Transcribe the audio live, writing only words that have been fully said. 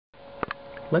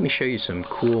Let me show you some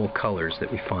cool colors that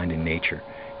we find in nature.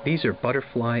 These are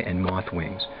butterfly and moth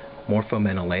wings.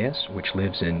 Morphomenelaus, which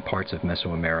lives in parts of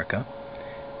Mesoamerica,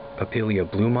 Papilio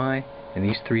blumi, and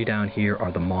these three down here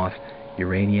are the moth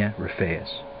Urania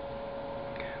rufeus.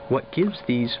 What gives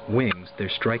these wings their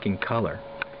striking color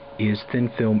is thin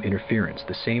film interference,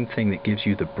 the same thing that gives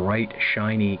you the bright,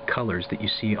 shiny colors that you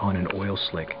see on an oil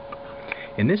slick.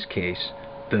 In this case,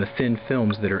 the thin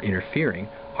films that are interfering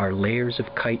are layers of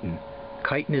chitin.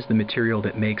 Chitin is the material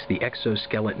that makes the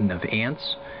exoskeleton of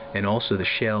ants and also the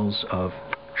shells of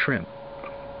shrimp.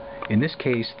 In this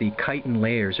case, the chitin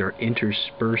layers are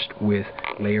interspersed with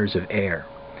layers of air.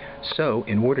 So,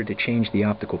 in order to change the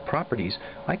optical properties,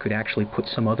 I could actually put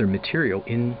some other material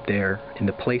in there, in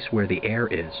the place where the air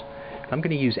is. I'm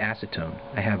going to use acetone.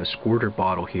 I have a squirter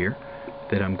bottle here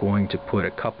that I'm going to put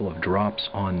a couple of drops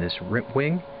on this rip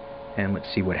wing, and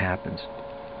let's see what happens.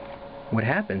 What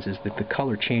happens is that the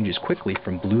color changes quickly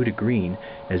from blue to green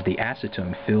as the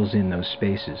acetone fills in those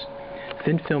spaces.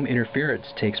 Thin film interference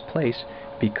takes place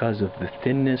because of the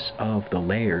thinness of the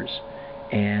layers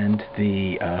and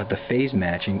the phase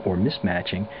matching or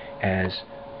mismatching as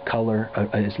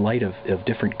light of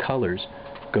different colors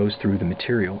goes through the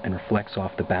material and reflects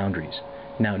off the boundaries.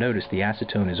 Now notice the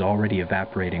acetone is already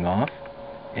evaporating off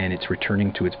and it's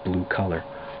returning to its blue color.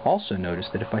 Also notice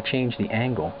that if I change the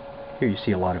angle, here you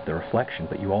see a lot of the reflection,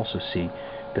 but you also see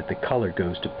that the color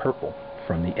goes to purple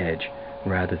from the edge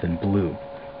rather than blue.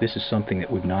 This is something that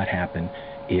would not happen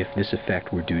if this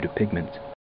effect were due to pigment.